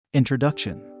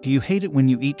Introduction. Do you hate it when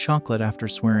you eat chocolate after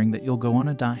swearing that you'll go on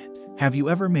a diet? Have you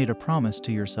ever made a promise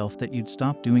to yourself that you'd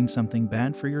stop doing something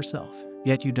bad for yourself,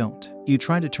 yet you don't? You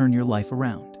try to turn your life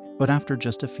around, but after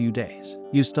just a few days,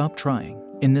 you stop trying.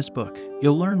 In this book,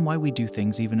 you'll learn why we do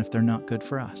things even if they're not good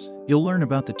for us. You'll learn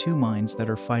about the two minds that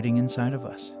are fighting inside of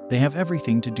us. They have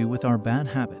everything to do with our bad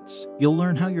habits. You'll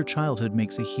learn how your childhood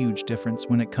makes a huge difference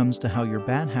when it comes to how your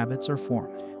bad habits are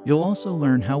formed. You'll also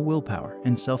learn how willpower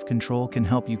and self-control can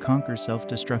help you conquer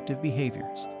self-destructive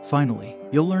behaviors. Finally,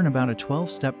 you'll learn about a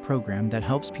 12-step program that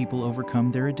helps people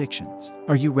overcome their addictions.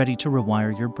 Are you ready to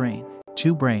rewire your brain?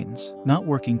 Two brains, not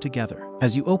working together.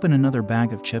 As you open another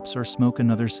bag of chips or smoke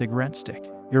another cigarette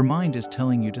stick, your mind is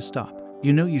telling you to stop.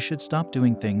 You know you should stop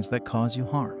doing things that cause you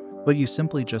harm, but you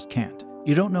simply just can't.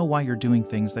 You don't know why you're doing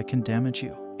things that can damage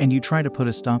you, and you try to put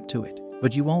a stop to it,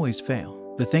 but you always fail.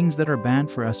 The things that are bad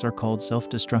for us are called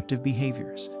self-destructive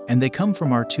behaviors, and they come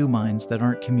from our two minds that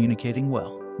aren't communicating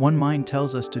well. One mind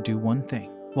tells us to do one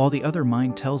thing, while the other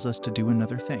mind tells us to do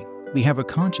another thing. We have a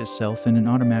conscious self and an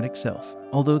automatic self,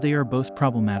 although they are both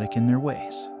problematic in their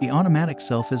ways. The automatic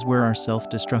self is where our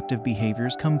self-destructive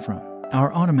behaviors come from.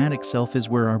 Our automatic self is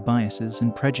where our biases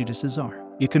and prejudices are.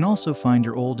 You can also find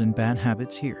your old and bad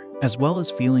habits here, as well as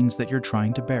feelings that you're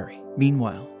trying to bury.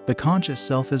 Meanwhile, the conscious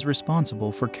self is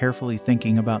responsible for carefully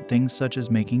thinking about things such as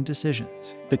making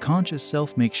decisions. The conscious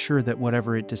self makes sure that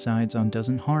whatever it decides on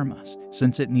doesn't harm us,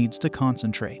 since it needs to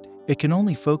concentrate. It can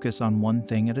only focus on one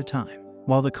thing at a time.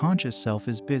 While the conscious self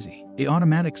is busy, the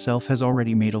automatic self has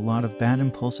already made a lot of bad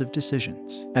impulsive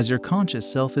decisions. As your conscious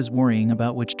self is worrying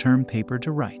about which term paper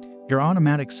to write, your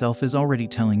automatic self is already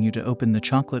telling you to open the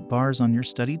chocolate bars on your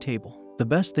study table. The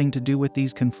best thing to do with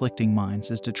these conflicting minds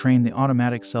is to train the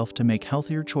automatic self to make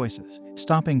healthier choices.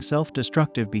 Stopping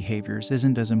self-destructive behaviors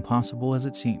isn't as impossible as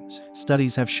it seems.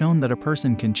 Studies have shown that a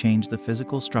person can change the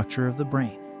physical structure of the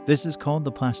brain. This is called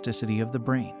the plasticity of the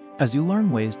brain. As you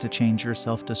learn ways to change your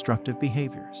self-destructive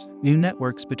behaviors, new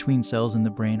networks between cells in the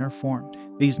brain are formed.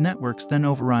 These networks then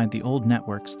override the old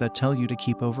networks that tell you to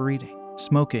keep overeating,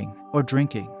 smoking, or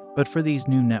drinking. But for these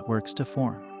new networks to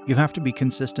form, you have to be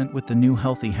consistent with the new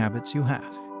healthy habits you have.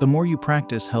 The more you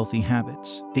practice healthy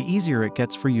habits, the easier it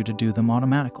gets for you to do them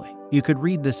automatically. You could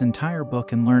read this entire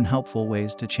book and learn helpful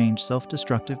ways to change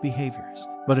self-destructive behaviors.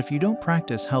 But if you don't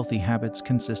practice healthy habits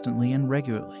consistently and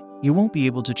regularly, you won't be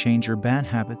able to change your bad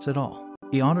habits at all.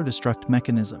 The autodestruct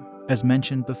mechanism. As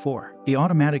mentioned before, the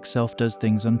automatic self does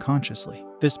things unconsciously.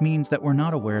 This means that we're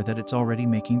not aware that it's already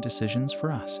making decisions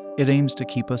for us. It aims to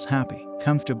keep us happy,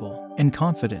 comfortable, and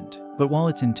confident. But while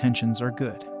its intentions are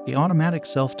good, the automatic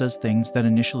self does things that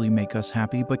initially make us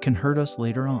happy but can hurt us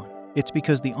later on. It's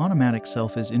because the automatic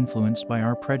self is influenced by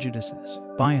our prejudices,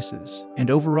 biases, and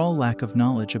overall lack of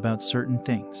knowledge about certain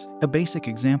things. A basic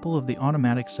example of the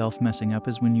automatic self messing up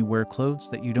is when you wear clothes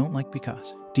that you don't like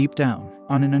because, deep down,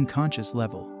 on an unconscious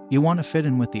level, you want to fit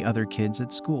in with the other kids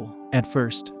at school. At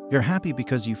first, you're happy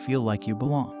because you feel like you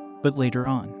belong, but later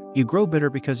on, you grow bitter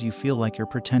because you feel like you're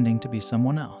pretending to be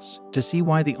someone else. To see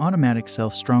why the automatic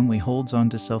self strongly holds on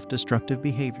to self-destructive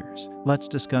behaviors, let's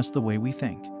discuss the way we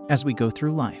think. As we go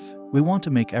through life, we want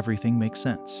to make everything make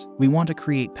sense. We want to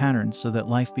create patterns so that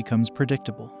life becomes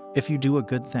predictable. If you do a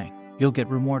good thing, you'll get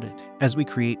rewarded. As we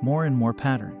create more and more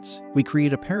patterns, we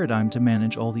create a paradigm to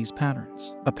manage all these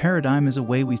patterns. A paradigm is a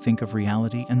way we think of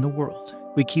reality and the world.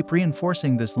 We keep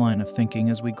reinforcing this line of thinking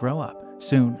as we grow up.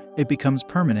 Soon, it becomes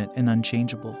permanent and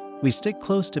unchangeable. We stick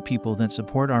close to people that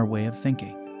support our way of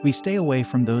thinking. We stay away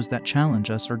from those that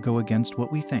challenge us or go against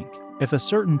what we think. If a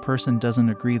certain person doesn't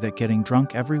agree that getting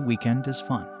drunk every weekend is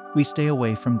fun, we stay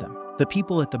away from them. The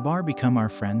people at the bar become our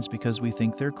friends because we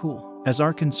think they're cool. As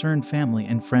our concerned family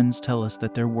and friends tell us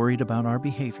that they're worried about our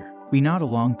behavior, we nod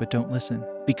along but don't listen,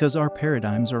 because our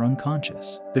paradigms are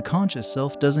unconscious. The conscious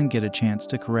self doesn't get a chance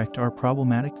to correct our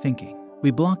problematic thinking. We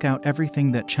block out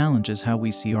everything that challenges how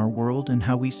we see our world and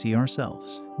how we see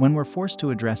ourselves. When we're forced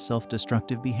to address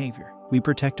self-destructive behavior, we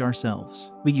protect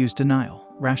ourselves. We use denial,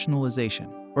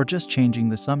 rationalization, or just changing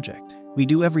the subject. We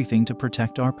do everything to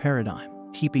protect our paradigm.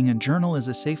 Keeping a journal is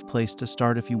a safe place to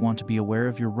start if you want to be aware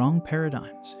of your wrong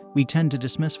paradigms. We tend to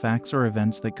dismiss facts or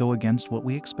events that go against what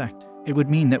we expect. It would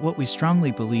mean that what we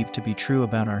strongly believe to be true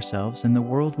about ourselves and the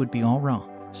world would be all wrong.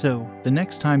 So, the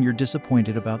next time you're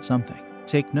disappointed about something,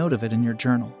 take note of it in your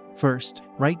journal. First,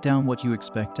 write down what you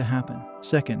expect to happen.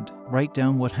 Second, write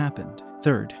down what happened.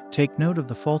 Third, take note of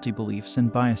the faulty beliefs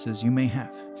and biases you may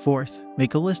have. Fourth,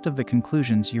 make a list of the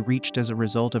conclusions you reached as a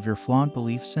result of your flawed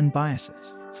beliefs and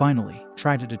biases. Finally,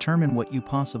 try to determine what you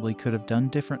possibly could have done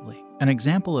differently. An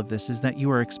example of this is that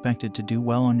you are expected to do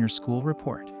well on your school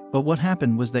report. But what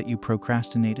happened was that you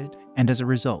procrastinated, and as a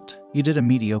result, you did a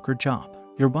mediocre job.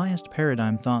 Your biased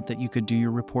paradigm thought that you could do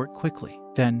your report quickly.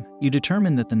 Then, you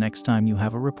determined that the next time you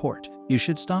have a report, you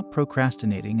should stop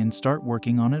procrastinating and start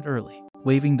working on it early.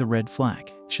 Waving the red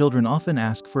flag. Children often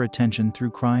ask for attention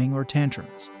through crying or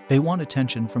tantrums. They want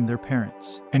attention from their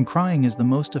parents, and crying is the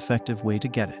most effective way to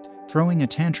get it. Throwing a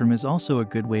tantrum is also a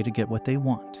good way to get what they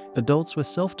want. Adults with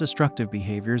self-destructive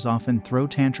behaviors often throw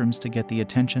tantrums to get the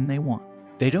attention they want.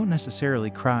 They don't necessarily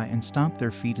cry and stomp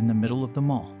their feet in the middle of the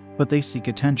mall, but they seek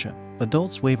attention.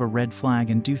 Adults wave a red flag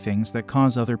and do things that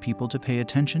cause other people to pay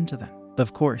attention to them.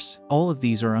 Of course, all of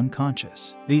these are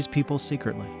unconscious. These people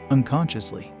secretly,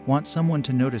 unconsciously, want someone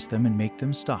to notice them and make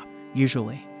them stop.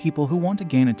 Usually, people who want to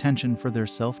gain attention for their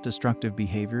self-destructive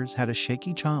behaviors had a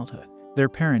shaky childhood. Their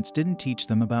parents didn't teach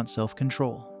them about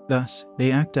self-control. Thus,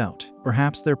 they act out.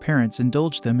 Perhaps their parents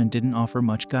indulged them and didn't offer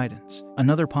much guidance.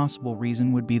 Another possible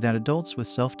reason would be that adults with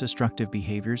self-destructive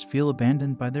behaviors feel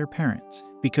abandoned by their parents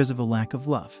because of a lack of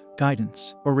love,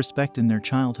 guidance, or respect in their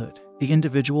childhood. The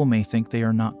individual may think they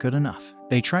are not good enough.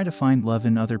 They try to find love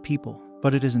in other people,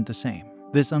 but it isn't the same.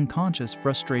 This unconscious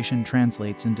frustration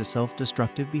translates into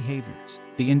self-destructive behaviors.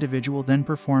 The individual then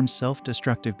performs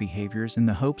self-destructive behaviors in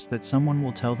the hopes that someone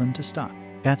will tell them to stop.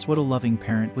 That's what a loving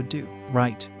parent would do,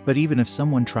 right? But even if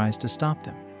someone tries to stop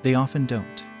them, they often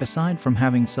don't. Aside from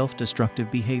having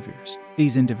self-destructive behaviors,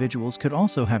 these individuals could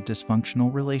also have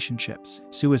dysfunctional relationships.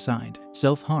 Suicide,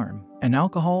 self-harm, and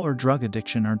alcohol or drug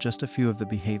addiction are just a few of the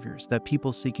behaviors that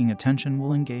people seeking attention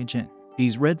will engage in.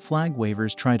 These red flag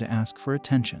wavers try to ask for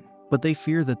attention, but they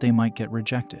fear that they might get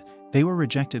rejected. They were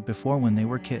rejected before when they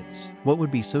were kids. What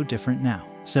would be so different now?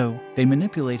 So, they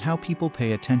manipulate how people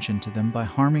pay attention to them by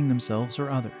harming themselves or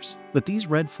others. But these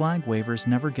red flag wavers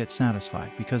never get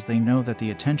satisfied because they know that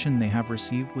the attention they have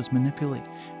received was manipulated.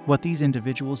 What these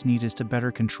individuals need is to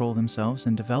better control themselves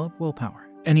and develop willpower.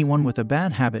 Anyone with a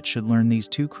bad habit should learn these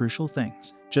two crucial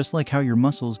things. Just like how your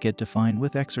muscles get defined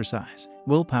with exercise,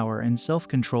 willpower and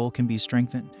self-control can be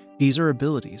strengthened. These are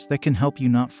abilities that can help you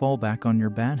not fall back on your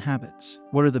bad habits.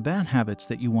 What are the bad habits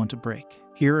that you want to break?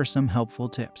 Here are some helpful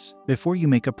tips. Before you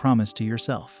make a promise to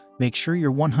yourself, make sure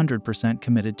you're 100%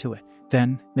 committed to it.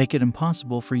 Then, make it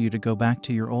impossible for you to go back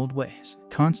to your old ways.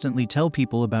 Constantly tell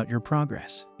people about your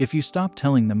progress. If you stop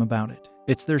telling them about it,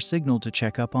 it's their signal to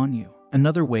check up on you.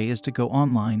 Another way is to go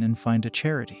online and find a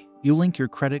charity. You link your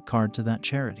credit card to that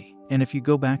charity, and if you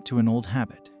go back to an old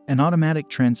habit, an automatic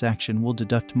transaction will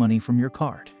deduct money from your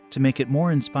card. To make it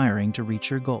more inspiring to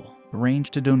reach your goal, arrange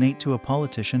to donate to a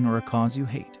politician or a cause you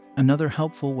hate. Another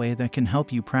helpful way that can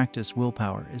help you practice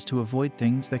willpower is to avoid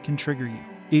things that can trigger you.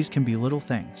 These can be little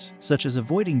things, such as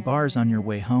avoiding bars on your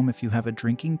way home if you have a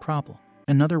drinking problem.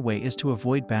 Another way is to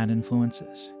avoid bad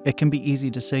influences. It can be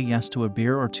easy to say yes to a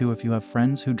beer or two if you have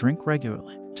friends who drink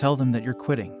regularly. Tell them that you're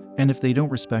quitting, and if they don't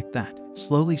respect that,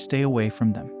 slowly stay away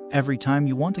from them. Every time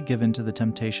you want to give in to the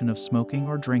temptation of smoking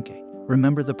or drinking,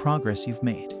 remember the progress you've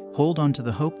made. Hold on to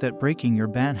the hope that breaking your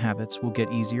bad habits will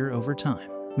get easier over time.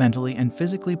 Mentally and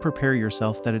physically prepare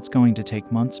yourself that it's going to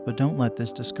take months, but don't let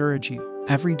this discourage you.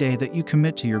 Every day that you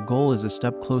commit to your goal is a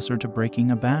step closer to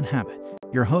breaking a bad habit.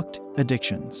 You're hooked.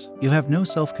 Addictions. You have no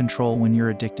self-control when you're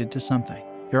addicted to something.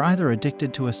 You're either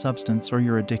addicted to a substance or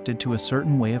you're addicted to a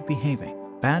certain way of behaving.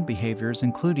 Bad behaviors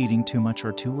include eating too much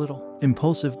or too little,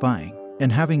 impulsive buying,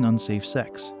 and having unsafe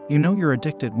sex. You know you're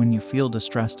addicted when you feel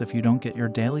distressed if you don't get your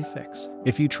daily fix.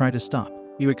 If you try to stop,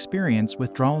 you experience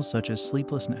withdrawals such as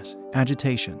sleeplessness,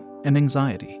 agitation, and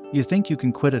anxiety. You think you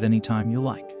can quit at any time you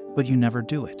like, but you never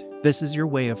do it. This is your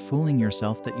way of fooling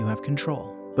yourself that you have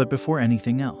control. But before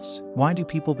anything else, why do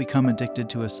people become addicted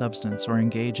to a substance or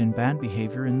engage in bad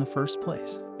behavior in the first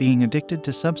place? Being addicted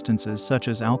to substances such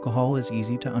as alcohol is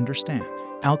easy to understand.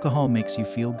 Alcohol makes you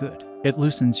feel good. It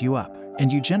loosens you up,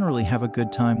 and you generally have a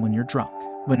good time when you're drunk.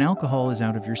 When alcohol is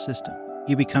out of your system,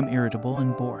 you become irritable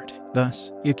and bored.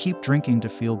 Thus, you keep drinking to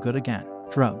feel good again.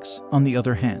 Drugs, on the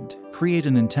other hand, create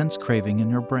an intense craving in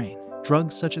your brain.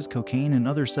 Drugs such as cocaine and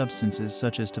other substances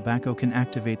such as tobacco can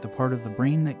activate the part of the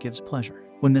brain that gives pleasure.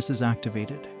 When this is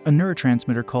activated, a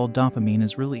neurotransmitter called dopamine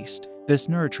is released. This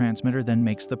neurotransmitter then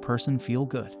makes the person feel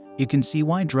good. You can see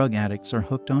why drug addicts are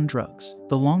hooked on drugs.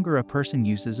 The longer a person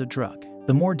uses a drug,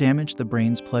 the more damaged the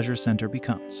brain's pleasure center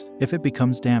becomes. If it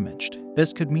becomes damaged,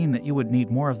 this could mean that you would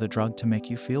need more of the drug to make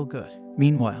you feel good.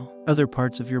 Meanwhile, other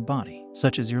parts of your body,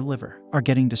 such as your liver, are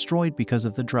getting destroyed because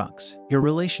of the drugs. Your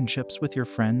relationships with your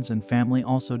friends and family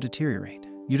also deteriorate.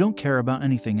 You don't care about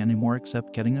anything anymore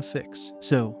except getting a fix.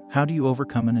 So, how do you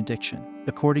overcome an addiction?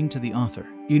 According to the author,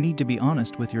 you need to be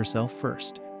honest with yourself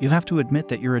first. You have to admit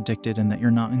that you're addicted and that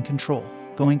you're not in control.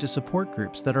 Going to support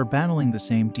groups that are battling the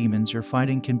same demons you're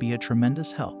fighting can be a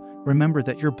tremendous help. Remember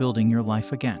that you're building your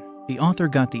life again. The author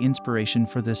got the inspiration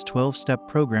for this 12-step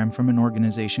program from an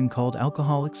organization called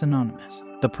Alcoholics Anonymous.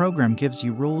 The program gives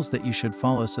you rules that you should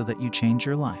follow so that you change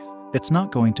your life. It's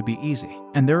not going to be easy,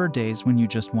 and there are days when you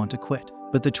just want to quit.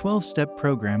 But the 12-step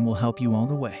program will help you all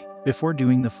the way. Before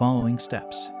doing the following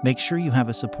steps, make sure you have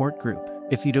a support group.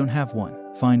 If you don't have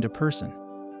one, find a person,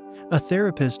 a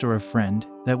therapist or a friend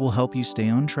that will help you stay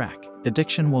on track.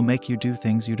 Addiction will make you do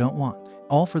things you don't want,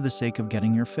 all for the sake of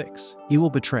getting your fix. You will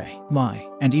betray, lie,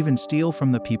 and even steal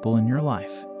from the people in your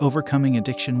life. Overcoming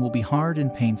addiction will be hard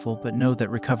and painful, but know that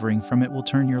recovering from it will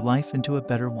turn your life into a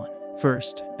better one.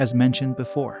 First, as mentioned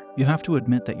before, you have to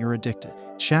admit that you're addicted.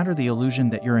 Shatter the illusion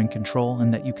that you're in control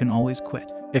and that you can always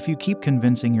quit. If you keep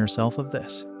convincing yourself of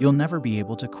this, you'll never be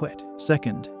able to quit.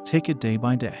 Second, take it day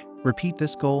by day. Repeat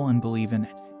this goal and believe in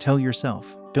it. Tell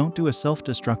yourself, don't do a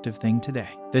self-destructive thing today.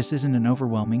 This isn't an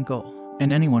overwhelming goal,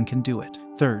 and anyone can do it.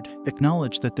 Third,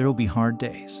 acknowledge that there will be hard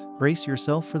days. Brace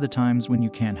yourself for the times when you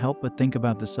can't help but think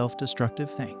about the self-destructive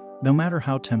thing. No matter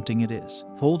how tempting it is,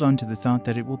 hold on to the thought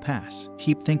that it will pass.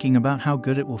 Keep thinking about how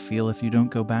good it will feel if you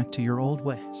don't go back to your old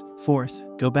ways. Fourth,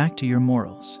 go back to your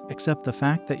morals. Accept the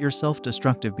fact that your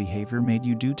self-destructive behavior made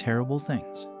you do terrible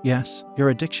things. Yes,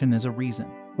 your addiction is a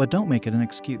reason, but don't make it an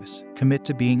excuse. Commit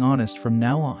to being honest from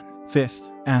now on. Fifth,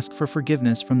 ask for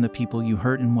forgiveness from the people you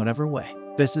hurt in whatever way.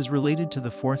 This is related to the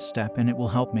fourth step and it will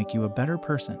help make you a better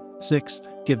person. Sixth,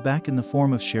 give back in the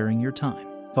form of sharing your time.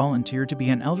 Volunteer to be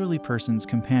an elderly person's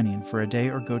companion for a day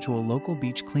or go to a local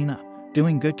beach cleanup.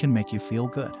 Doing good can make you feel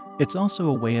good. It's also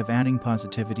a way of adding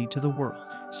positivity to the world.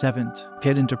 Seventh,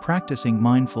 get into practicing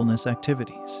mindfulness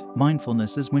activities.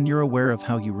 Mindfulness is when you're aware of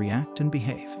how you react and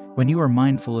behave. When you are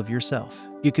mindful of yourself,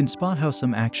 you can spot how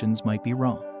some actions might be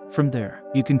wrong. From there,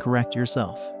 you can correct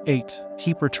yourself. 8.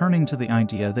 Keep returning to the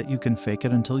idea that you can fake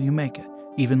it until you make it.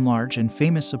 Even large and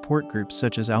famous support groups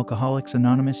such as Alcoholics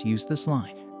Anonymous use this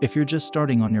line. If you're just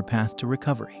starting on your path to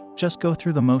recovery, just go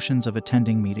through the motions of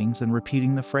attending meetings and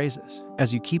repeating the phrases.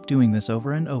 As you keep doing this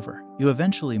over and over, you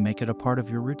eventually make it a part of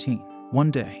your routine. One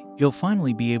day, you'll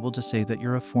finally be able to say that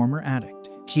you're a former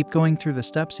addict. Keep going through the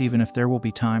steps even if there will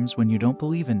be times when you don't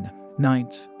believe in them.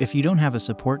 9th, if you don't have a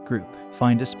support group,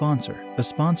 find a sponsor. A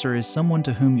sponsor is someone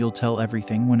to whom you'll tell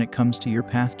everything when it comes to your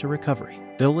path to recovery.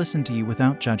 They'll listen to you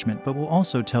without judgment but will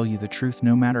also tell you the truth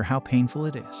no matter how painful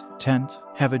it is. 10th,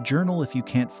 have a journal if you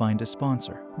can't find a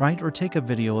sponsor. Write or take a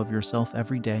video of yourself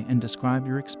every day and describe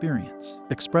your experience.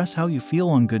 Express how you feel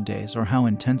on good days or how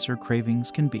intense your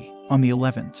cravings can be. On the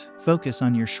 11th, focus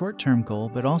on your short-term goal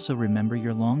but also remember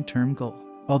your long-term goal.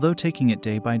 Although taking it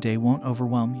day by day won't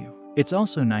overwhelm you, it's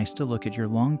also nice to look at your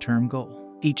long-term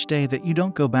goal. Each day that you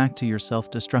don't go back to your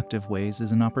self-destructive ways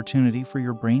is an opportunity for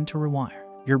your brain to rewire.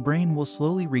 Your brain will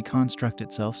slowly reconstruct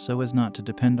itself so as not to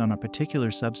depend on a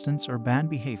particular substance or bad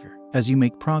behavior. As you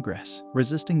make progress,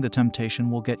 resisting the temptation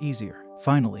will get easier.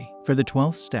 Finally, for the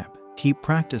 12th step, keep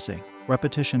practicing.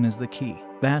 Repetition is the key.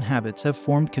 Bad habits have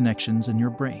formed connections in your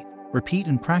brain. Repeat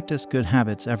and practice good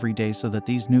habits every day so that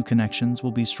these new connections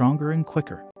will be stronger and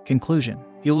quicker. Conclusion: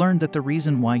 you'll learn that the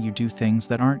reason why you do things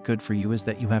that aren't good for you is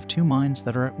that you have two minds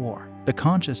that are at war. The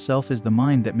conscious self is the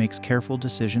mind that makes careful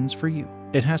decisions for you.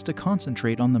 It has to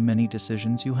concentrate on the many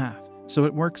decisions you have, so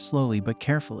it works slowly but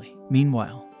carefully.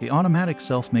 Meanwhile, the automatic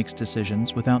self makes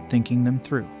decisions without thinking them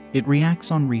through. It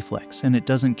reacts on reflex and it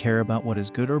doesn't care about what is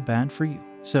good or bad for you.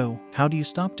 So, how do you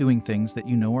stop doing things that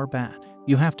you know are bad?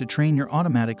 You have to train your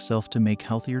automatic self to make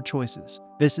healthier choices.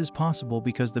 This is possible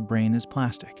because the brain is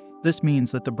plastic. This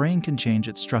means that the brain can change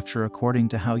its structure according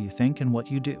to how you think and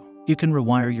what you do. You can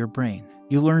rewire your brain.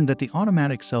 You learn that the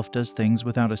automatic self does things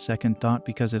without a second thought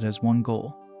because it has one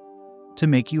goal: to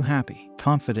make you happy,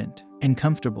 confident, and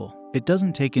comfortable. It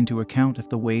doesn't take into account if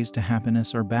the ways to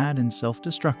happiness are bad and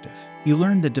self-destructive. You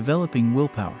learn that developing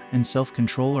willpower and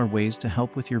self-control are ways to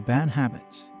help with your bad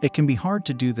habits. It can be hard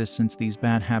to do this since these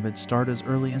bad habits start as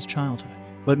early as childhood.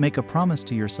 But make a promise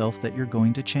to yourself that you're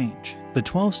going to change. The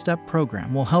 12-step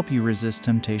program will help you resist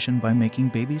temptation by making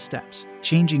baby steps.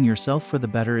 Changing yourself for the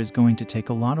better is going to take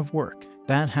a lot of work.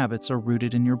 Bad habits are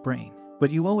rooted in your brain,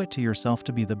 but you owe it to yourself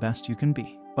to be the best you can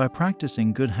be. By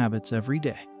practicing good habits every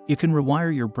day, you can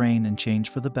rewire your brain and change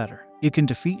for the better. You can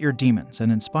defeat your demons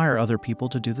and inspire other people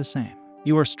to do the same.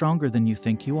 You are stronger than you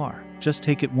think you are. Just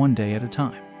take it one day at a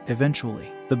time.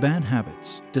 Eventually, the bad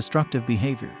habits, destructive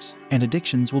behaviors, and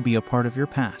addictions will be a part of your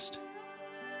past.